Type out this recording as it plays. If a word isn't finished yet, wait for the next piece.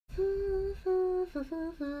Are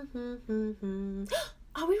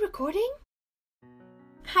we recording?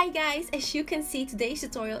 Hi guys, as you can see, today's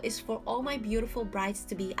tutorial is for all my beautiful brides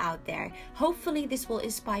to be out there. Hopefully this will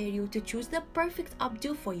inspire you to choose the perfect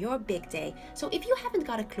updo for your big day. So if you haven't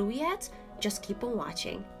got a clue yet, just keep on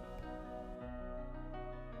watching.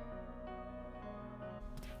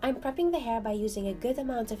 I'm prepping the hair by using a good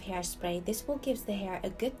amount of hairspray. This will give the hair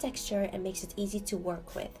a good texture and makes it easy to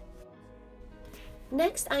work with.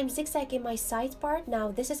 Next, I'm zigzagging my side part.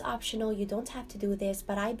 Now, this is optional, you don't have to do this,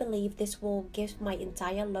 but I believe this will give my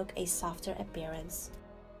entire look a softer appearance.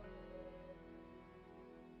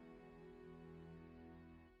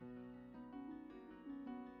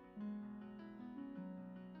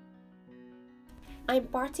 I'm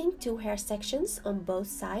parting two hair sections on both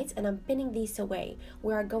sides and I'm pinning these away.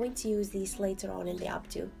 We are going to use these later on in the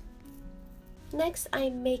updo. Next,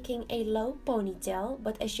 I'm making a low ponytail,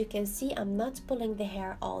 but as you can see, I'm not pulling the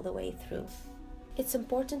hair all the way through. It's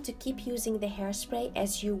important to keep using the hairspray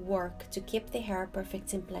as you work to keep the hair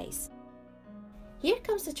perfect in place. Here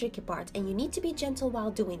comes the tricky part, and you need to be gentle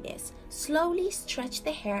while doing this. Slowly stretch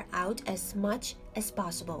the hair out as much as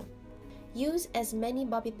possible. Use as many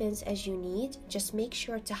bobby pins as you need, just make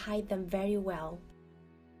sure to hide them very well.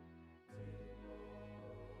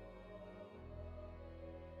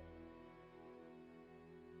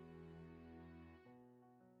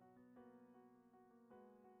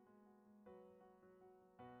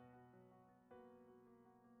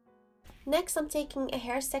 Next, I'm taking a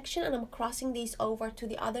hair section and I'm crossing these over to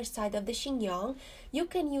the other side of the chignon. You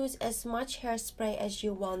can use as much hairspray as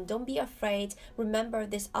you want. Don't be afraid. Remember,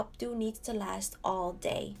 this updo needs to last all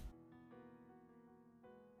day.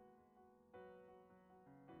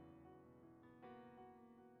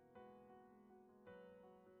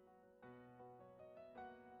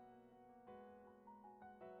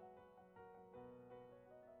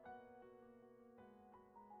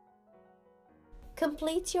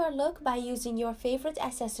 Complete your look by using your favorite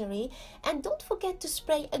accessory, and don't forget to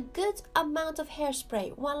spray a good amount of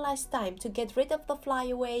hairspray one last time to get rid of the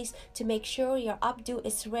flyaways to make sure your updo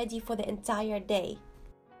is ready for the entire day.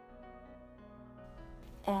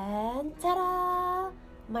 And ta-da!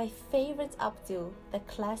 My favorite updo, the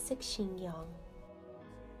classic chignon.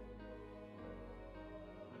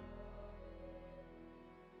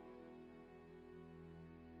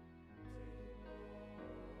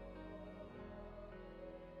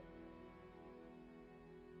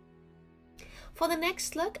 For the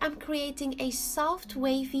next look, I'm creating a soft,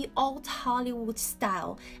 wavy, old Hollywood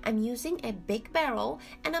style. I'm using a big barrel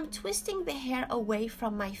and I'm twisting the hair away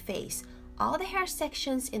from my face. All the hair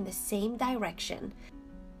sections in the same direction.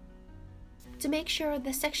 To make sure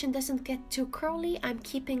the section doesn't get too curly, I'm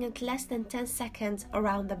keeping it less than 10 seconds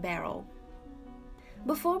around the barrel.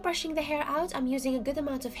 Before brushing the hair out, I'm using a good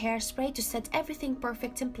amount of hairspray to set everything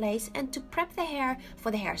perfect in place and to prep the hair for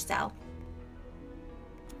the hairstyle.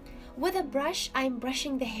 With a brush, I'm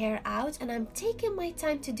brushing the hair out and I'm taking my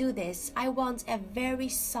time to do this. I want a very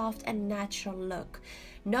soft and natural look.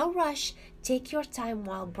 No rush, take your time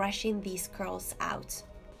while brushing these curls out.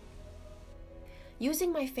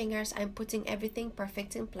 Using my fingers, I'm putting everything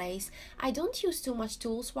perfect in place. I don't use too much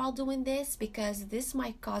tools while doing this because this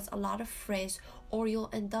might cause a lot of frizz or you'll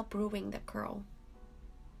end up ruining the curl.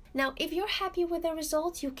 Now, if you're happy with the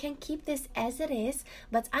result, you can keep this as it is,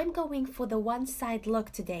 but I'm going for the one side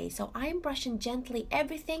look today, so I'm brushing gently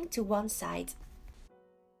everything to one side.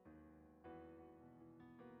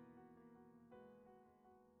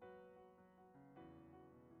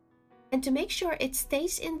 And to make sure it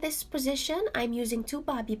stays in this position, I'm using two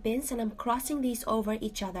bobby pins and I'm crossing these over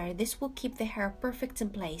each other. This will keep the hair perfect in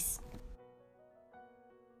place.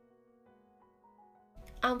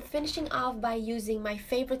 I'm finishing off by using my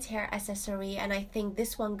favorite hair accessory, and I think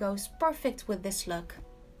this one goes perfect with this look.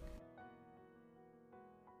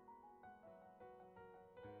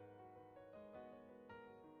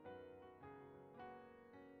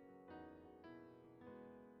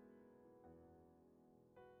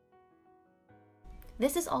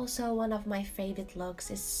 This is also one of my favorite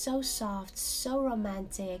looks. It's so soft, so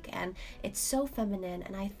romantic, and it's so feminine,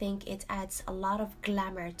 and I think it adds a lot of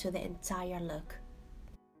glamour to the entire look.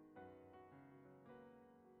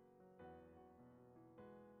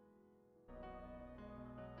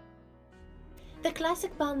 The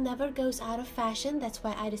classic bun never goes out of fashion, that's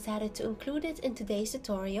why I decided to include it in today's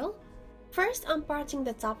tutorial. First, I'm parting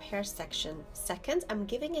the top hair section. Second, I'm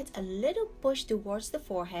giving it a little push towards the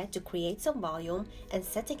forehead to create some volume and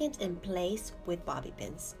setting it in place with bobby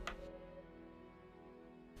pins.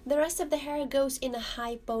 The rest of the hair goes in a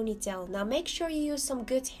high ponytail. Now make sure you use some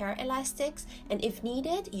good hair elastics, and if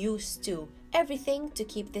needed, use two. everything to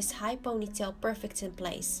keep this high ponytail perfect in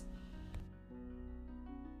place.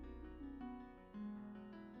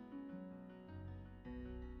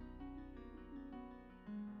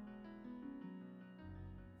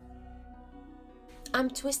 I'm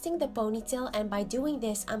twisting the ponytail, and by doing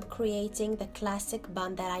this, I'm creating the classic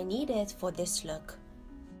bun that I needed for this look.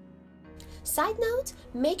 Side note,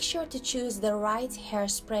 make sure to choose the right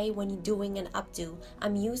hairspray when you're doing an updo.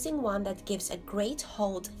 I'm using one that gives a great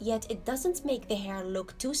hold, yet it doesn't make the hair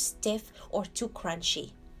look too stiff or too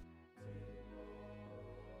crunchy.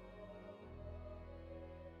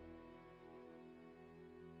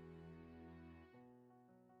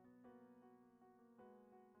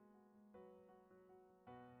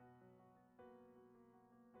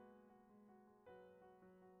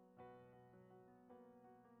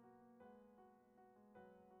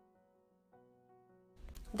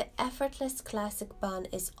 The effortless classic bun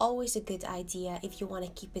is always a good idea if you want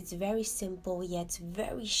to keep it very simple yet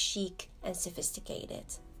very chic and sophisticated.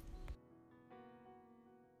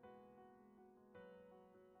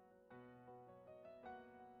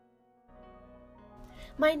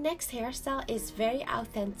 My next hairstyle is very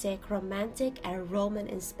authentic, romantic and Roman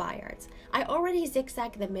inspired. I already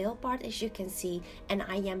zigzagged the middle part as you can see, and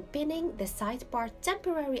I am pinning the side part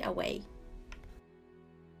temporarily away.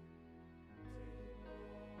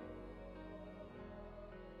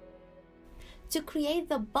 To create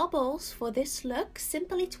the bubbles for this look,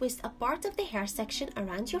 simply twist a part of the hair section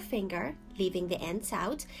around your finger, leaving the ends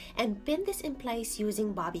out, and pin this in place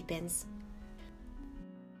using bobby pins.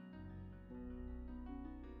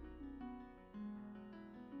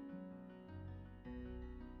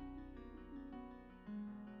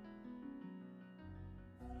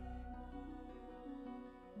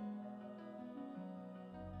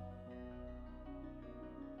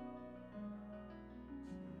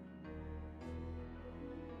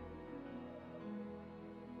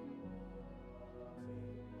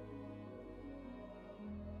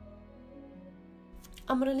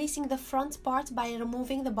 I'm releasing the front part by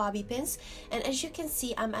removing the bobby pins, and as you can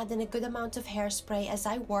see, I'm adding a good amount of hairspray as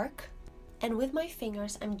I work, and with my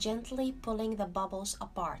fingers I'm gently pulling the bubbles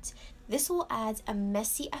apart. This will add a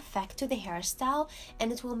messy effect to the hairstyle,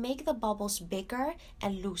 and it will make the bubbles bigger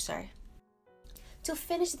and looser. To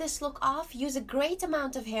finish this look off, use a great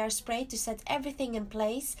amount of hairspray to set everything in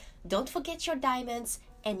place. Don't forget your diamonds,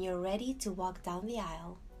 and you're ready to walk down the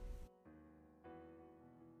aisle.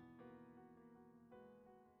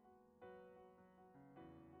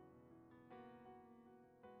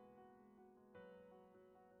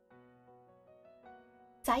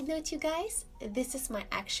 Side note, you guys, this is my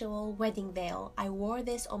actual wedding veil. I wore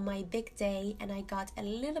this on my big day and I got a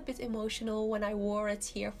little bit emotional when I wore it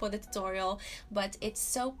here for the tutorial, but it's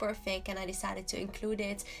so perfect and I decided to include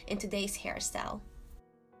it in today's hairstyle.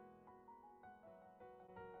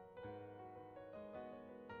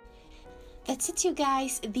 That's it, you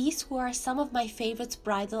guys. These were some of my favorite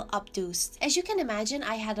bridal updos. As you can imagine,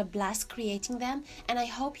 I had a blast creating them, and I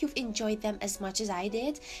hope you've enjoyed them as much as I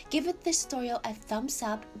did. Give it this tutorial a thumbs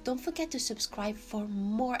up. Don't forget to subscribe for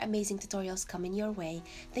more amazing tutorials coming your way.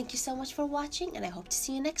 Thank you so much for watching, and I hope to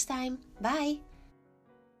see you next time. Bye!